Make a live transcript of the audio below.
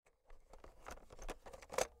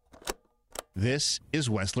This is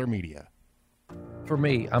Wessler Media. For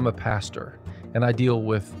me, I'm a pastor, and I deal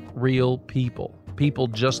with real people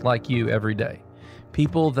just like you every day.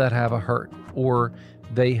 People that have a hurt, or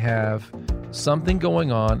they have something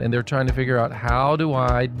going on, and they're trying to figure out, how do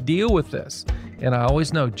I deal with this? And I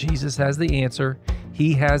always know Jesus has the answer.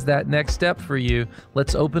 He has that next step for you.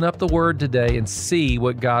 Let's open up the Word today and see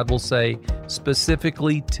what God will say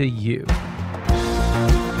specifically to you.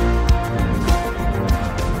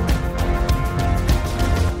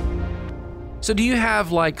 So do you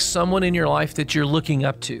have like someone in your life that you're looking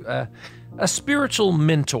up to, a spiritual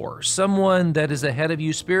mentor, someone that is ahead of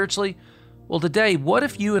you spiritually? Well, today, what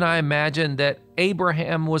if you and I imagined that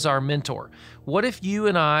Abraham was our mentor? What if you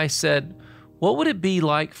and I said, what would it be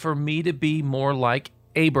like for me to be more like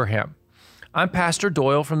Abraham? I'm Pastor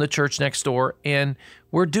Doyle from the church next door, and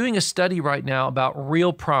we're doing a study right now about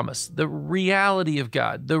real promise, the reality of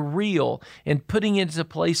God, the real, and putting it into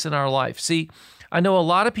place in our life. See, I know a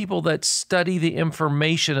lot of people that study the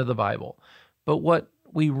information of the Bible, but what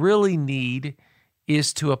we really need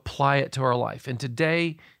is to apply it to our life. And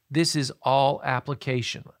today, this is all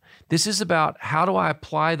application. This is about, how do I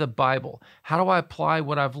apply the Bible? How do I apply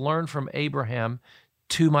what I've learned from Abraham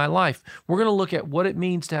to my life? We're going to look at what it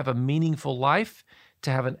means to have a meaningful life,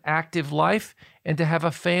 to have an active life, and to have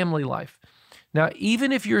a family life. Now,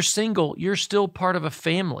 even if you're single, you're still part of a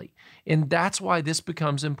family. And that's why this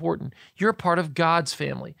becomes important. You're part of God's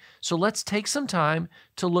family. So let's take some time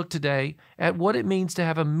to look today at what it means to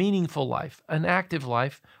have a meaningful life, an active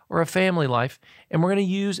life, or a family life. And we're going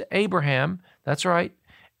to use Abraham. That's right.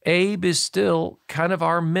 Abe is still kind of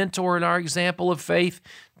our mentor and our example of faith.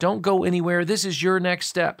 Don't go anywhere. This is your next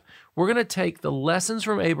step. We're going to take the lessons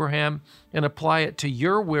from Abraham and apply it to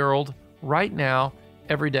your world right now,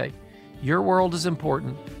 every day. Your world is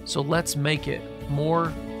important, so let's make it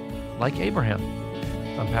more like Abraham.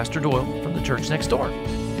 I'm Pastor Doyle from the church next door.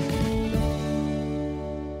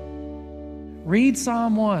 Read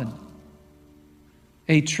Psalm 1.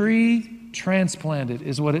 A tree transplanted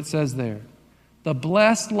is what it says there. The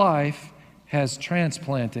blessed life has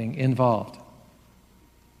transplanting involved.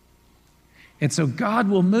 And so God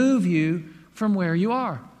will move you from where you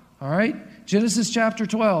are. All right? Genesis chapter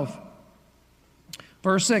 12.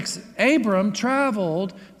 Verse 6, Abram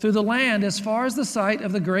traveled through the land as far as the site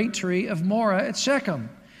of the great tree of Moreh at Shechem.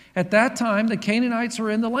 At that time, the Canaanites were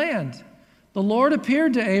in the land. The Lord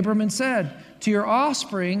appeared to Abram and said, to your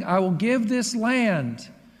offspring I will give this land.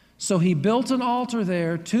 So he built an altar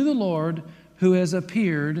there to the Lord who has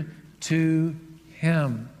appeared to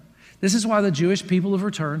him. This is why the Jewish people have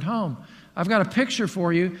returned home. I've got a picture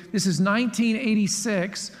for you. This is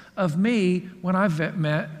 1986 of me when I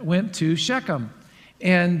went to Shechem.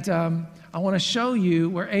 And I want to show you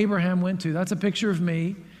where Abraham went to. That's a picture of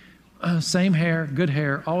me. Same hair, good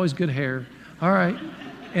hair, always good hair. All right.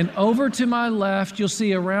 And over to my left, you'll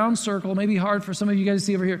see a round circle. Maybe hard for some of you guys to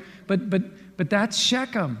see over here. But that's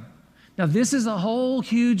Shechem. Now, this is a whole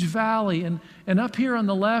huge valley. And up here on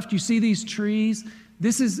the left, you see these trees.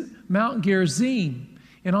 This is Mount Gerizim.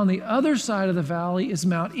 And on the other side of the valley is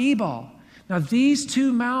Mount Ebal. Now, these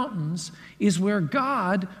two mountains is where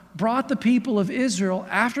God brought the people of Israel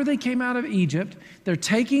after they came out of Egypt. They're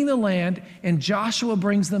taking the land, and Joshua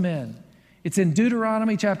brings them in. It's in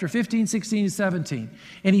Deuteronomy chapter 15, 16, and 17.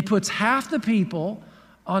 And he puts half the people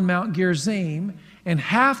on Mount Gerizim and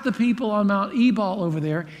half the people on Mount Ebal over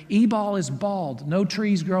there. Ebal is bald, no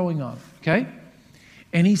trees growing on it, okay?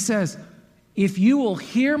 And he says, if you will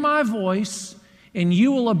hear my voice and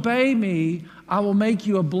you will obey me, I will make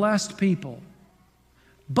you a blessed people.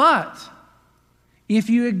 But if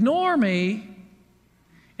you ignore me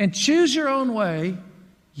and choose your own way,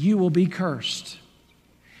 you will be cursed.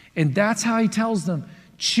 And that's how he tells them,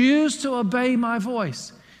 choose to obey my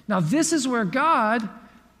voice. Now, this is where God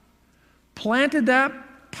planted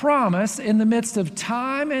that promise in the midst of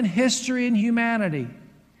time and history and humanity.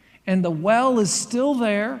 And the well is still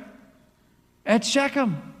there at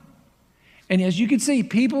Shechem. And as you can see,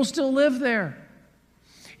 people still live there.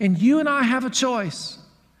 And you and I have a choice.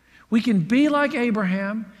 We can be like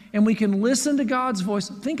Abraham, and we can listen to God's voice.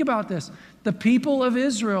 Think about this. The people of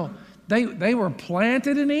Israel, they were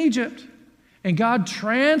planted in Egypt, and God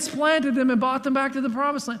transplanted them and brought them back to the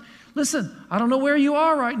promised land. Listen, I don't know where you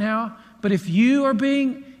are right now, but if you are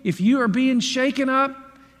being shaken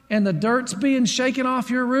up and the dirt's being shaken off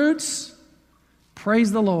your roots,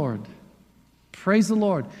 praise the Lord. Praise the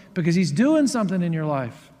Lord, because he's doing something in your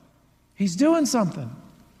life. He's doing something.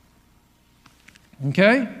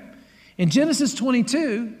 Okay? In Genesis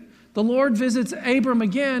 22, the Lord visits Abram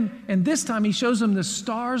again, and this time he shows him the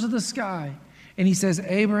stars of the sky. And he says,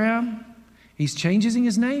 Abraham, he's changing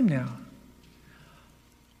his name now.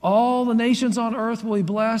 All the nations on earth will be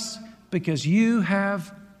blessed because you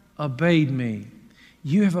have obeyed me.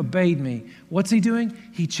 You have obeyed me. What's he doing?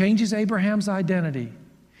 He changes Abraham's identity.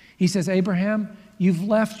 He says, Abraham, you've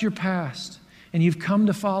left your past and you've come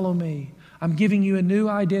to follow me. I'm giving you a new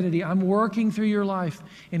identity. I'm working through your life.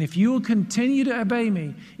 And if you will continue to obey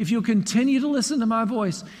me, if you'll continue to listen to my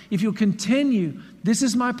voice, if you'll continue, this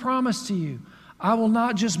is my promise to you. I will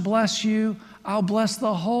not just bless you, I'll bless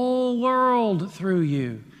the whole world through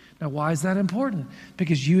you. Now, why is that important?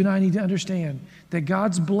 Because you and I need to understand that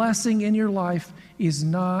God's blessing in your life is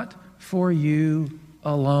not for you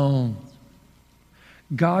alone.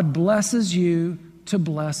 God blesses you to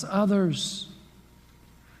bless others.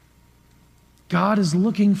 God is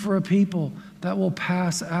looking for a people that will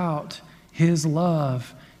pass out His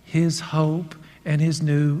love, His hope, and His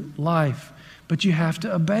new life. But you have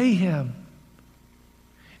to obey Him.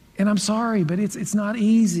 And I'm sorry, but it's not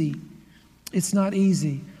easy. It's not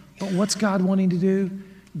easy. But what's God wanting to do?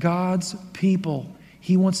 God's people.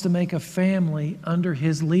 He wants to make a family under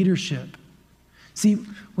His leadership. See,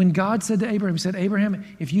 when God said to Abraham, He said, Abraham,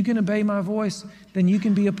 if you can obey my voice, then you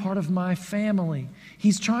can be a part of my family.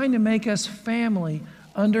 He's trying to make us family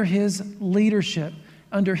under His leadership,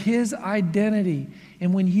 under His identity.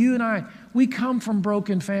 And when you and I, we come from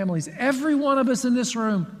broken families. Every one of us in this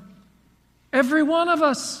room, every one of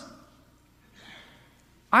us.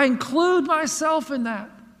 I include myself in that.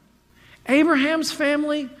 Abraham's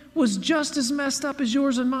family was just as messed up as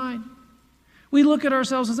yours and mine. We look at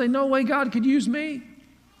ourselves and say, no way God could use me.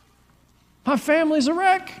 My family's a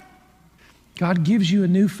wreck. God gives you a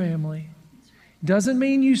new family. Doesn't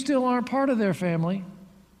mean you still aren't part of their family.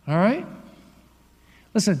 All right?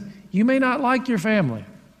 Listen, you may not like your family.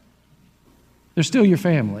 They're still your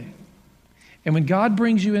family. And when God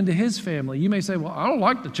brings you into His family, you may say, well, I don't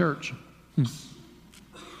like the church.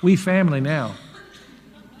 We family now.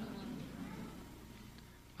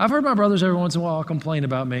 I've heard my brothers every once in a while complain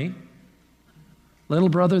about me. Little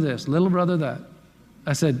brother this, little brother that.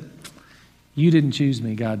 I said, you didn't choose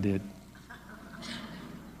me, God did.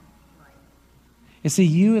 You see,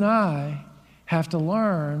 you and I have to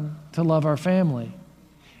learn to love our family.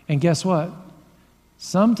 And guess what?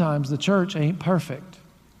 Sometimes the church ain't perfect.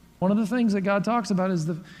 One of the things that God talks about is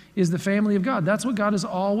the family of God. That's what God has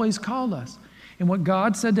always called us. And what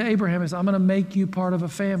God said to Abraham is, I'm going to make you part of a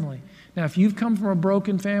family. Now, if you've come from a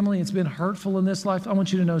broken family, it's been hurtful in this life, I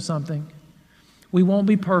want you to know something. We won't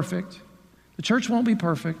be perfect. The church won't be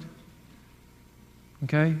perfect.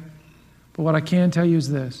 Okay? But what I can tell you is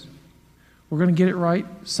this. We're going to get it right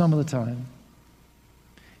some of the time.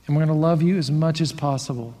 And we're going to love you as much as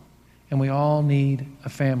possible. And we all need a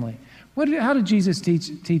family. How did Jesus teach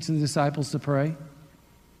the disciples to pray?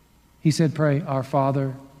 He said, pray, our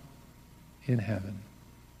Father in heaven.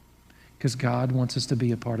 Because God wants us to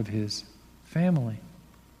be a part of His family.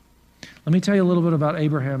 Let me tell you a little bit about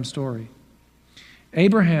Abraham's story.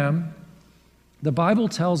 Abraham, the Bible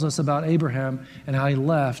tells us about Abraham and how he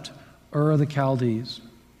left Ur of the Chaldees.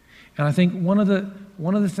 And I think one of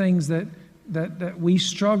the things that we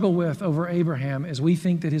struggle with over Abraham is we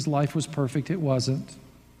think that his life was perfect. It wasn't.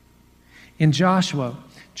 In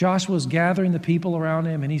Joshua's gathering the people around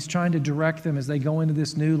him, and he's trying to direct them as they go into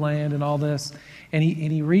this new land and all this. And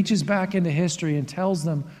he reaches back into history and tells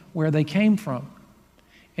them where they came from.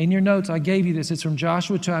 In your notes, I gave you this. It's from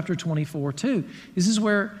Joshua chapter 24, too. This is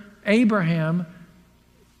where Abraham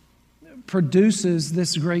produces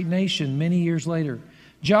this great nation many years later.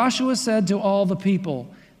 Joshua said to all the people,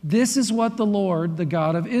 this is what the Lord, the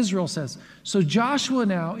God of Israel, says. So Joshua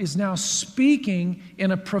is now speaking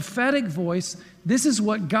in a prophetic voice. This is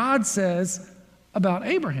what God says about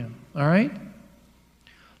Abraham, all right?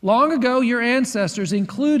 Long ago, your ancestors,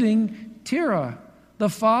 including Terah, the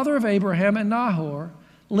father of Abraham and Nahor,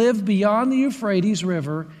 lived beyond the Euphrates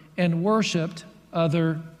River and worshiped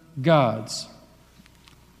other gods.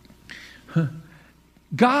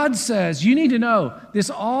 God says, you need to know, this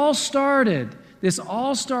all started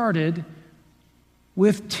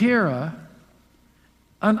with Terah,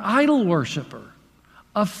 an idol worshiper,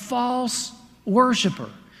 a false worshiper.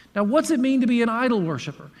 Now, what's it mean to be an idol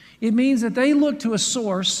worshiper? It means that they look to a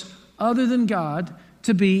source other than God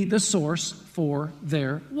to be the source for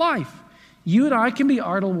their life. You and I can be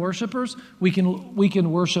idol worshipers. We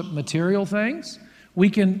can worship material things. We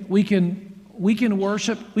can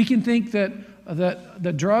worship. We can think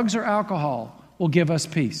that drugs or alcohol will give us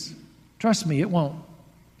peace. Trust me, it won't.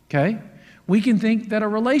 Okay? We can think that a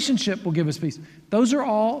relationship will give us peace. Those are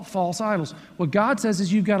all false idols. What God says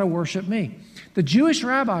is you've got to worship me. The Jewish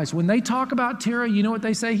rabbis, when they talk about Terah, you know what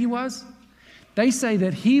they say he was? They say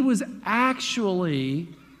that he was actually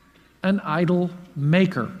an idol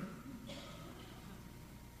maker.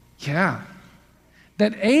 Yeah.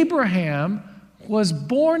 That Abraham was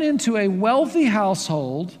born into a wealthy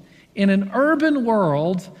household in an urban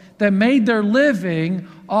world that made their living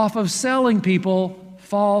off of selling people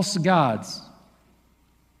false gods.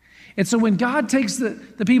 And so when God takes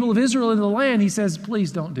the people of Israel into the land, he says,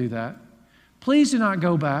 please don't do that. Please do not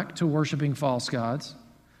go back to worshiping false gods.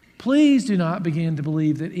 Please do not begin to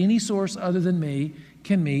believe that any source other than me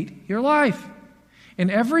can meet your life. And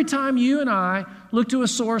every time you and I look to a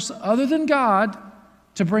source other than God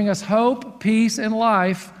to bring us hope, peace, and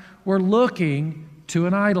life, we're looking to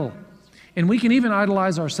an idol. And we can even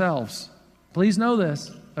idolize ourselves. Please know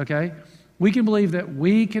this, okay? We can believe that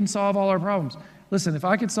we can solve all our problems. Listen, if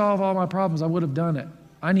I could solve all my problems, I would have done it.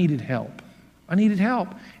 I needed help. I needed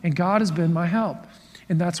help. And God has been my help.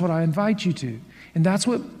 And that's what I invite you to. And that's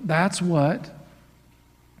what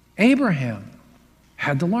Abraham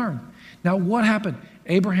had to learn. Now, what happened?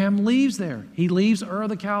 Abraham leaves there. He leaves Ur of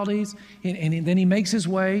the Chaldees, and then he makes his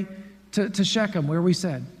way to Shechem, where we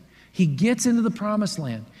said. He gets into the promised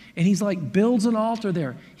land, and he's like builds an altar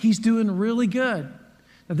there. He's doing really good.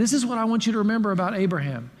 Now, this is what I want you to remember about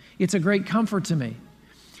Abraham. It's a great comfort to me.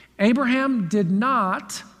 Abraham did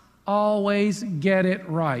not always get it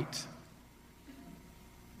right.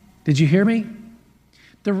 Did you hear me?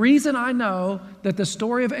 The reason I know that the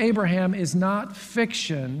story of Abraham is not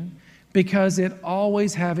fiction because it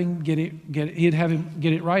always he'd have him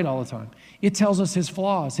get it right all the time. It tells us his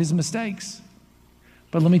flaws, his mistakes.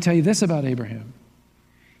 But let me tell you this about Abraham.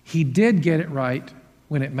 He did get it right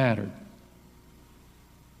when it mattered.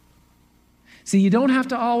 See, you don't have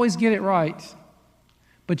to always get it right,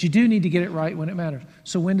 but you do need to get it right when it matters.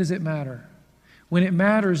 So when does it matter? When it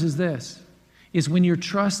matters is when you're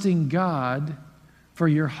trusting God for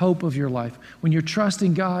your hope of your life, when you're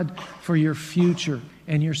trusting God for your future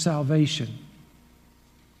and your salvation.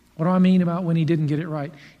 What do I mean about when he didn't get it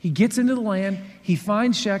right? He gets into the land, he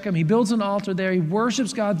finds Shechem, he builds an altar there, he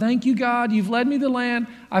worships God. Thank you, God, you've led me to the land.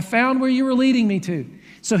 I found where you were leading me to.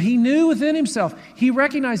 So he knew within himself, he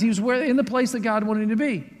recognized he was in the place that God wanted him to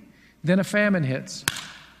be. Then a famine hits.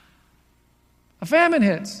 A famine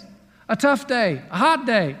hits. A tough day, a hot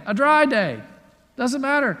day, a dry day. Doesn't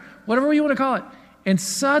matter, whatever you want to call it. And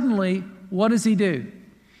suddenly, what does he do?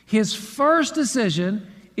 His first decision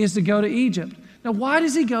is to go to Egypt. Now, why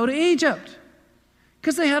does he go to Egypt?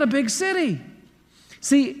 Because they had a big city.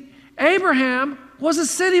 See, Abraham was a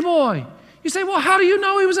city boy. You say, well, how do you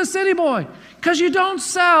know he was a city boy? Because you don't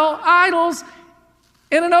sell idols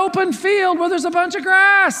in an open field where there's a bunch of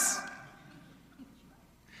grass.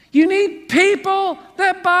 You need people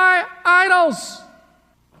that buy idols.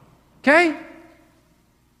 Okay?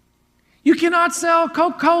 You cannot sell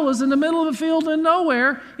Coca-Colas in the middle of a field in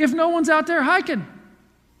nowhere if no one's out there hiking.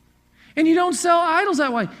 And you don't sell idols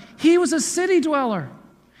that way. He was a city dweller.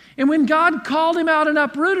 And when God called him out and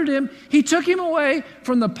uprooted him, he took him away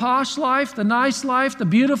from the posh life, the nice life, the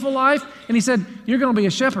beautiful life, and he said, you're going to be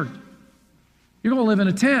a shepherd. You're going to live in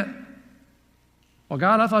a tent. Well,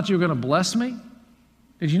 God, I thought you were going to bless me.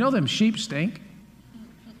 Did you know them sheep stink?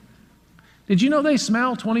 Did you know they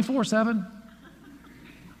smell 24/7?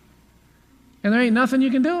 And there ain't nothing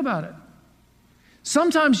you can do about it.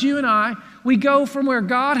 Sometimes you and I, we go from where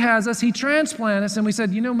God has us, he transplanted us, and we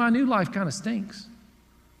said, you know, my new life kind of stinks.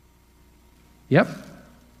 Yep.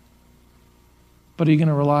 But are you going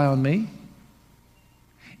to rely on me?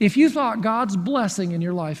 If you thought God's blessing in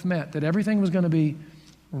your life meant that everything was going to be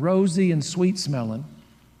rosy and sweet smelling,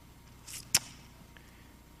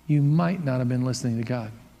 you might not have been listening to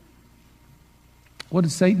God. What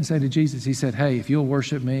did Satan say to Jesus? He said, hey, if you'll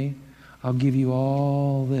worship me, I'll give you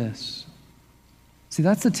all this. See,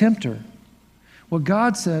 that's the tempter. What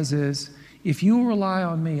God says is, if you will rely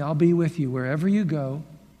on me, I'll be with you wherever you go.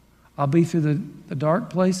 I'll be through the dark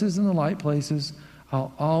places and the light places.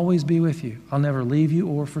 I'll always be with you. I'll never leave you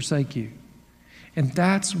or forsake you. And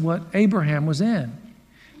that's what Abraham was in.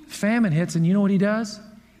 Famine hits, and you know what he does?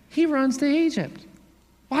 He runs to Egypt.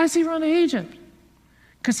 Why does he run to Egypt?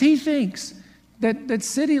 Because he thinks that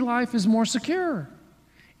city life is more secure.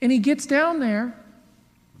 And he gets down there,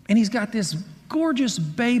 and he's got this gorgeous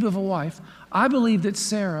babe of a wife. I believe that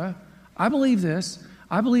Sarah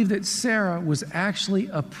was actually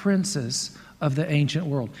a princess of the ancient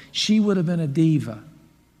world. She would have been a diva.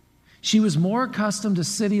 She was more accustomed to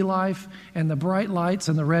city life and the bright lights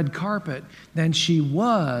and the red carpet than she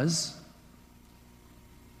was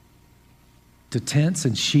to tents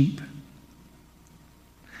and sheep.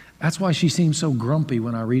 That's why she seems so grumpy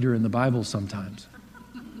when I read her in the Bible sometimes.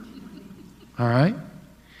 All right?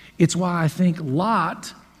 It's why I think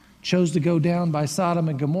Lot chose to go down by Sodom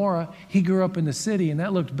and Gomorrah. He grew up in the city, and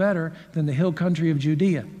that looked better than the hill country of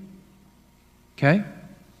Judea. Okay?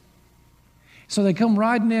 So they come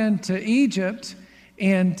riding into Egypt,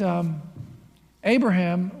 and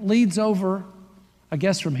Abraham leads over, I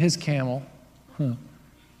guess from his camel, and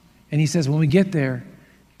he says, when we get there,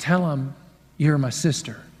 tell him you're my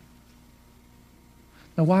sister.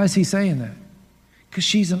 Now, why is he saying that? Because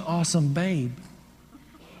she's an awesome babe.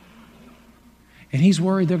 And he's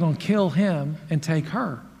worried they're going to kill him and take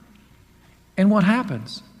her. And what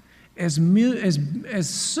happens? As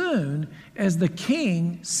soon as the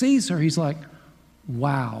king sees her, he's like,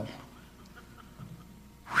 wow,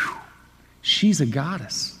 whew, she's a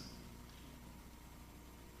goddess.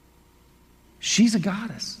 She's a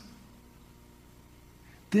goddess.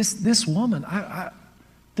 This woman,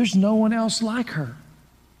 there's no one else like her.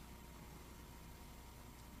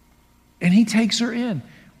 And he takes her in.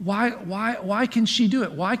 Why can she do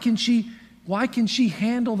it? Why can she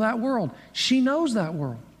handle that world? She knows that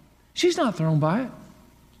world. She's not thrown by it.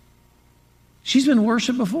 She's been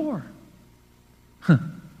worshiped before.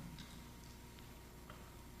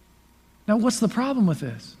 Now, what's the problem with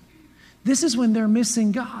this? This is when they're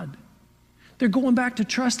missing God. They're going back to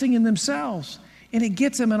trusting in themselves, and it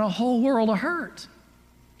gets them in a whole world of hurt.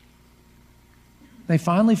 They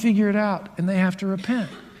finally figure it out, and they have to repent.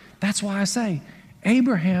 That's why I say,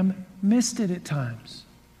 Abraham missed it at times,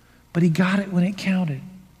 but he got it when it counted.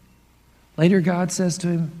 Later, God says to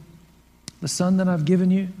him, the son that I've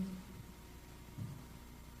given you,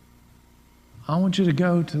 I want you to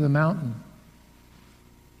go to the mountain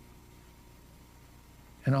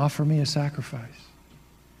and offer me a sacrifice.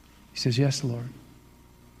 He says, yes, Lord.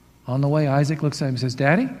 On the way, Isaac looks at him and says,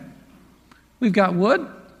 Daddy, we've got wood,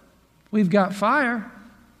 we've got fire,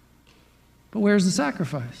 but where's the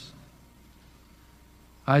sacrifice?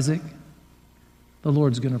 Isaac, the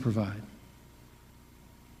Lord's going to provide.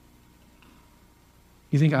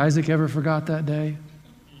 You think Isaac ever forgot that day?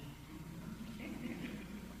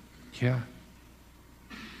 Yeah.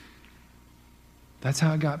 That's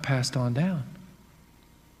how it got passed on down.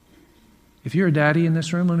 If you're a daddy in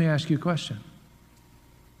this room, let me ask you a question.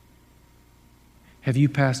 Have you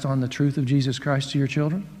passed on the truth of Jesus Christ to your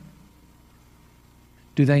children?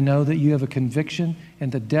 Do they know that you have a conviction in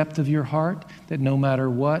the depth of your heart that no matter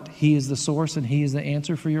what, He is the source and He is the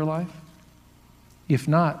answer for your life? If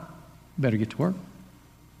not, you better get to work.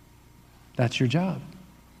 That's your job.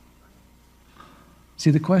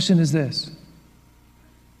 See, the question is this.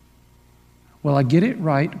 Will I get it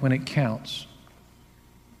right when it counts?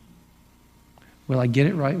 Will I get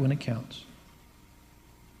it right when it counts?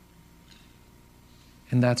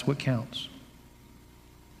 And that's what counts.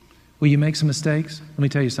 Will you make some mistakes? Let me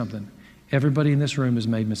tell you something. Everybody in this room has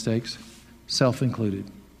made mistakes, self included.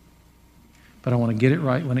 But I want to get it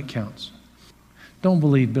right when it counts. Don't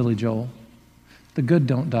believe Billy Joel. The good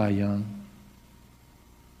don't die young.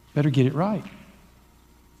 Better get it right.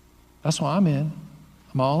 That's why I'm in.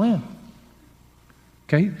 I'm all in.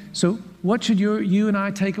 Okay? So what should you and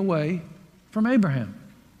I take away from Abraham?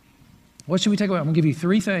 What should we take away? I'm going to give you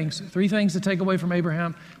three things to take away from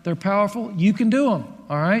Abraham. They're powerful. You can do them,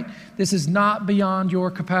 all right? This is not beyond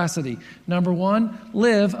your capacity. Number one,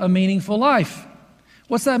 live a meaningful life.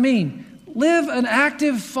 What's that mean? Live an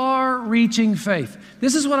active, far-reaching faith.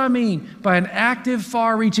 This is what I mean by an active,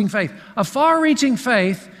 far-reaching faith. A far-reaching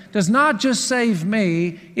faith does not just save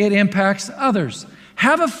me, it impacts others.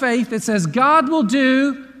 Have a faith that says, God will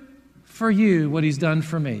do for you what He's done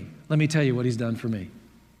for me. Let me tell you what He's done for me.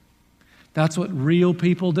 That's what real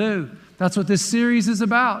people do. That's what this series is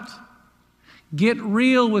about. Get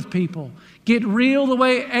real with people. Get real the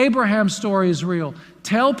way Abraham's story is real.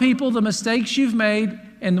 Tell people the mistakes you've made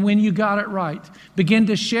and when you got it right. Begin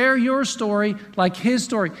to share your story like his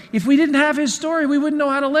story. If we didn't have his story, we wouldn't know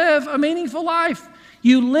how to live a meaningful life.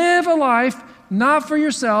 You live a life not for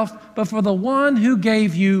yourself, but for the one who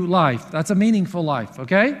gave you life. That's a meaningful life,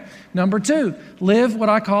 okay? Number two, live what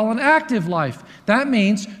I call an active life. That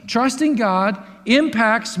means trusting God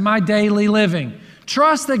impacts my daily living.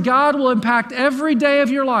 Trust that God will impact every day of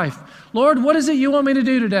your life. Lord, what is it you want me to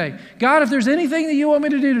do today? God, if there's anything that you want me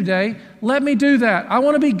to do today, let me do that. I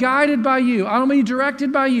want to be guided by you. I want to be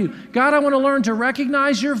directed by you. God, I want to learn to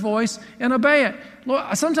recognize your voice and obey it.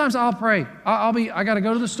 Lord, sometimes I'll pray. I got to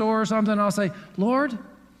go to the store or something, and I'll say, Lord,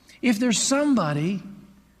 if there's somebody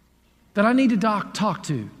that I need to talk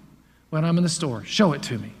to when I'm in the store, show it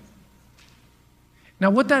to me.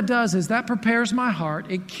 Now, what that does is that prepares my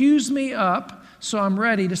heart. It cues me up so I'm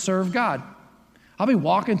ready to serve God. I'll be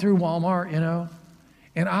walking through Walmart,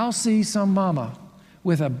 and I'll see some mama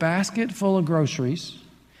with a basket full of groceries,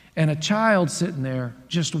 and a child sitting there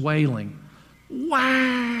just wailing,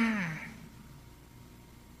 "Wah!"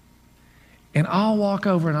 And I'll walk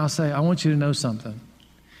over and I'll say, "I want you to know something.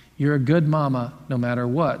 You're a good mama no matter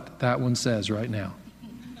what that one says right now."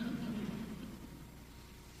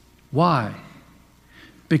 Why?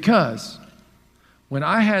 Because when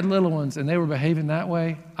I had little ones and they were behaving that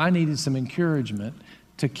way, I needed some encouragement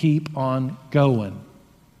to keep on going.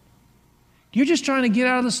 You're just trying to get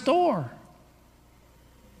out of the store.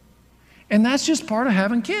 And that's just part of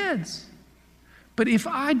having kids. But if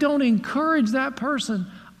I don't encourage that person,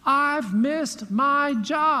 I've missed my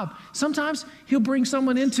job. Sometimes he'll bring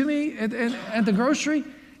someone into me at the grocery,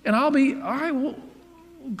 and I'll be, "All right, well,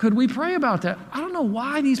 could we pray about that?" I don't know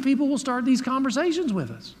why these people will start these conversations with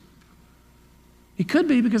us. It could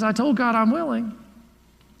be because I told God I'm willing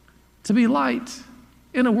to be light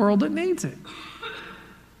in a world that needs it.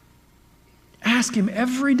 Ask Him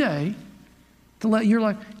every day to let your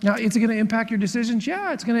life. Now, is it going to impact your decisions?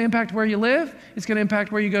 Yeah, it's going to impact where you live. It's going to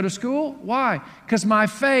impact where you go to school. Why? Because my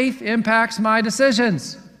faith impacts my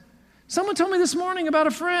decisions. Someone told me this morning about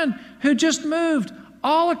a friend who just moved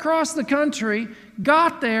all across the country,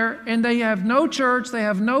 got there, and they have no church, they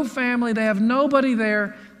have no family, they have nobody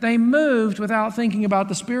there. They moved without thinking about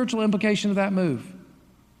the spiritual implication of that move.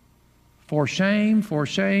 For shame, for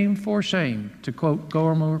shame, for shame, to quote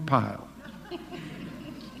Gomer Pyle.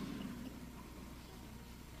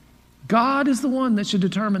 God is the one that should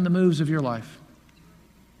determine the moves of your life,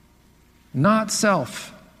 not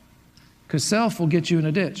self, because self will get you in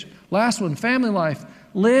a ditch. Last one, family life.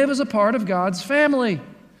 Live as a part of God's family.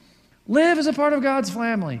 Live as a part of God's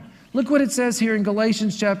family. Look what it says here in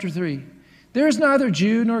Galatians chapter 3. There is neither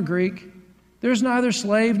Jew nor Greek. There is neither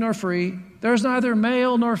slave nor free. There is neither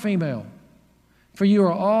male nor female. For you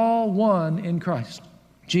are all one in Christ,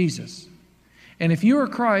 Jesus. And if you are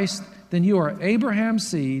Christ, then you are Abraham's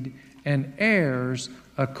seed and heirs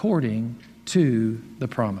according to the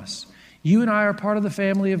promise. You and I are part of the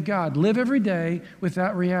family of God. Live every day with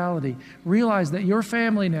that reality. Realize that your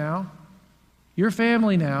family now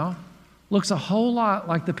looks a whole lot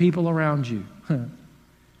like the people around you.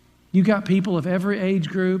 You got people of every age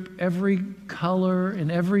group, every color, and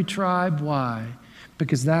every tribe. Why?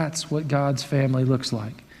 Because that's what God's family looks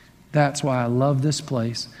like. That's why I love this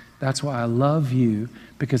place. That's why I love you,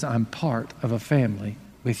 because I'm part of a family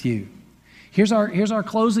with you. Here's our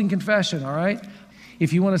closing confession, all right?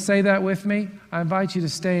 If you want to say that with me, I invite you to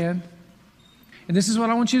stand. And this is what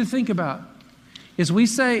I want you to think about. As we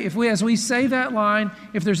say that line,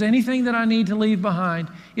 if there's anything that I need to leave behind,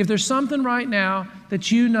 if there's something right now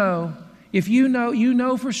that you know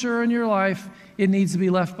for sure in your life, it needs to be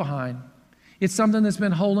left behind. It's something that's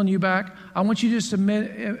been holding you back. I want you just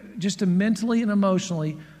to mentally and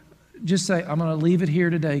emotionally just say, "I'm going to leave it here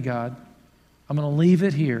today, God. I'm going to leave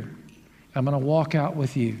it here. I'm going to walk out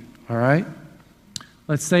with you." All right?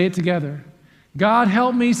 Let's say it together. God,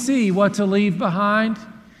 help me see what to leave behind.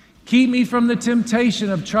 Keep me from the temptation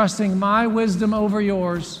of trusting my wisdom over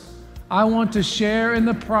yours. I want to share in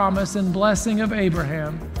the promise and blessing of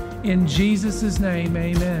Abraham. In Jesus' name,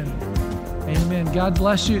 amen. Amen. God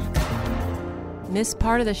bless you. Missed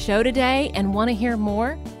part of the show today and want to hear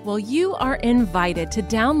more? Well, you are invited to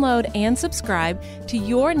download and subscribe to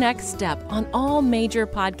Your Next Step on all major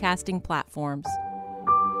podcasting platforms.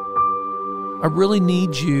 I really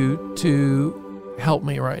need you to help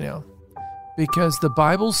me right now, because the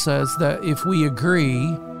Bible says that if we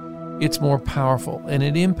agree, it's more powerful, and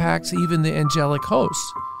it impacts even the angelic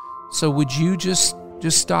hosts. So would you just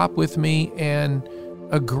stop with me and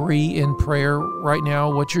agree in prayer right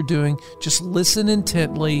now what you're doing? Just listen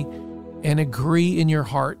intently and agree in your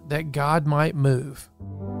heart that God might move.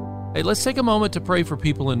 Hey, let's take a moment to pray for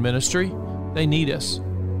people in ministry. They need us.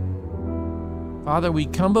 Father, we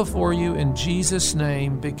come before you in Jesus'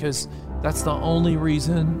 name, because that's the only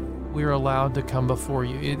reason we're allowed to come before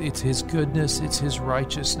you. It's His goodness, it's His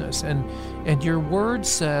righteousness. And your word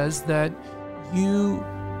says that you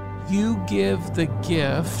give the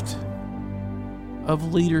gift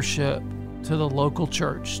of leadership to the local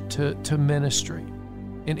church, to ministry.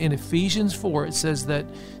 In Ephesians 4, it says that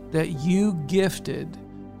you gifted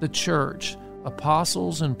the church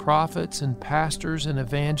apostles and prophets and pastors and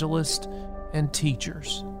evangelists and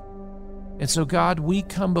teachers. And so, God, we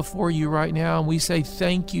come before you right now and we say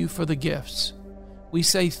thank you for the gifts. We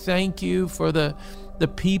say thank you for the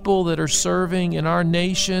people that are serving in our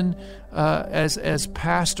nation as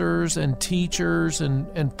pastors and teachers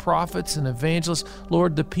and prophets and evangelists.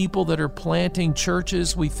 Lord, the people that are planting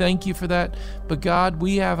churches, we thank you for that. But God,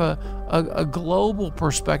 we have a global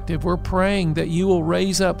perspective. We're praying that you will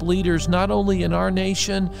raise up leaders not only in our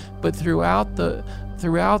nation, but throughout the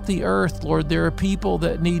throughout the earth, Lord, there are people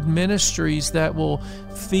that need ministries that will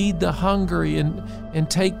feed the hungry and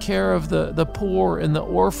take care of the poor and the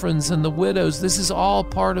orphans and the widows. This is all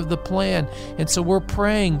part of the plan. And so we're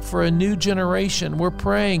praying for a new generation. We're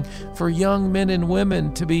praying for young men and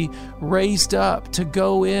women to be raised up, to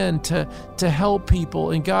go in, to help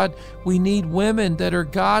people. And God, we need women that are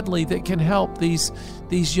godly, that can help these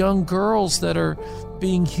young girls that are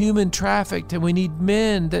being human trafficked, and we need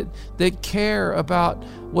men that care about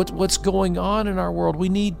what's going on in our world. We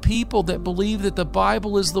need people that believe that the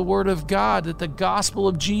Bible is the Word of God, that the gospel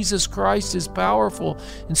of Jesus Christ is powerful.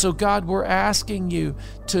 And so, God, we're asking you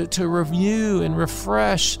to review and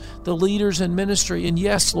refresh the leaders in ministry. And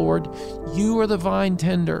yes, Lord, you are the vine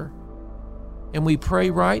tender. And we pray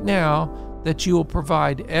right now that you will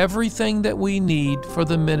provide everything that we need for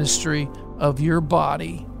the ministry of your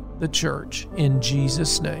body, the church, in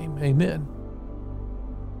Jesus' name. Amen.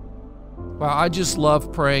 Wow, I just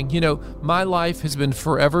love praying. You know, my life has been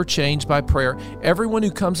forever changed by prayer. Everyone who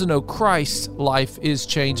comes to know Christ's life is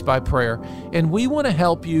changed by prayer. And we want to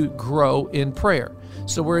help you grow in prayer.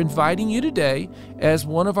 So we're inviting you today, as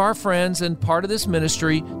one of our friends and part of this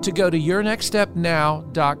ministry, to go to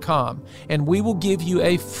yournextstepnow.com, and we will give you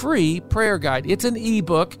a free prayer guide. It's an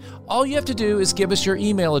ebook. All you have to do is give us your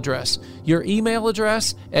email address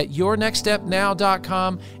at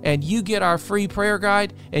yournextstepnow.com, and you get our free prayer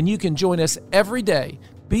guide, and you can join us every day.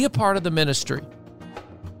 Be a part of the ministry.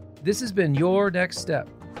 This has been Your Next Step,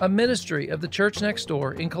 a ministry of the Church Next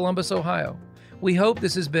Door in Columbus, Ohio. We hope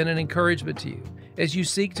this has been an encouragement to you as you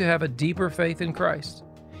seek to have a deeper faith in Christ.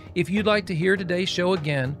 If you'd like to hear today's show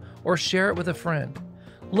again or share it with a friend,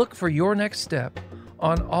 look for Your Next Step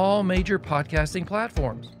on all major podcasting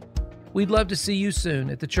platforms. We'd love to see you soon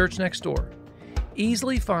at the Church Next Door.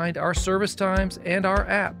 Easily find our service times and our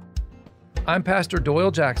app. I'm Pastor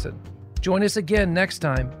Doyle Jackson. Join us again next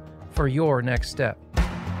time for Your Next Step.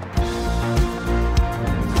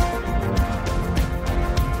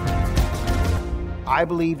 I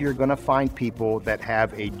believe you're going to find people that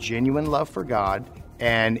have a genuine love for God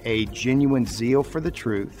and a genuine zeal for the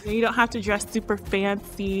truth. You don't have to dress super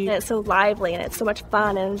fancy. It's so lively and it's so much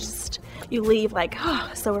fun, and just you leave like, oh,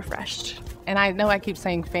 so refreshed. And I know I keep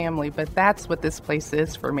saying family, but that's what this place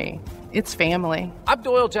is for me. It's family. I'm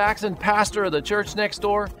Doyle Jackson, pastor of the Church Next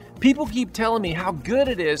Door. People keep telling me how good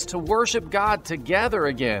it is to worship God together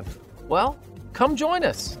again. Well, come join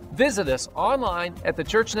us. Visit us online at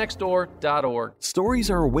thechurchnextdoor.org.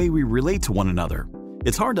 Stories are a way we relate to one another.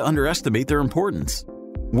 It's hard to underestimate their importance.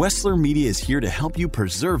 Wessler Media is here to help you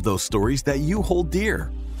preserve those stories that you hold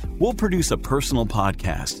dear. We'll produce a personal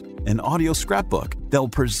podcast, an audio scrapbook that will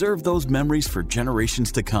preserve those memories for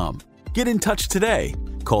generations to come. Get in touch today.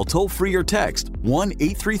 Call toll-free or text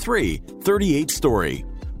 1-833-38-STORY,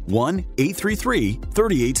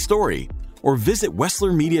 1-833-38-STORY, or visit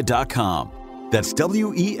WesslerMedia.com. That's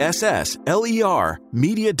WESSLER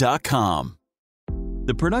Media.com.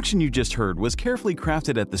 The production you just heard was carefully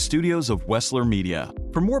crafted at the studios of Wessler Media.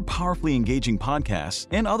 For more powerfully engaging podcasts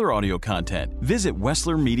and other audio content, visit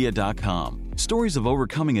WesslerMedia.com. Stories of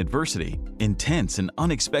overcoming adversity, intense and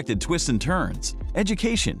unexpected twists and turns,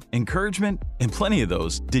 education, encouragement, and plenty of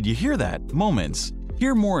those, did you hear that, moments.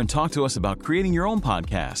 Hear more and talk to us about creating your own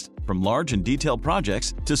podcast, from large and detailed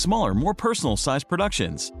projects to smaller, more personal-sized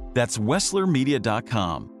productions. That's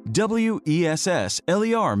WesslerMedia.com.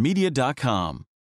 WESSLER Media.com.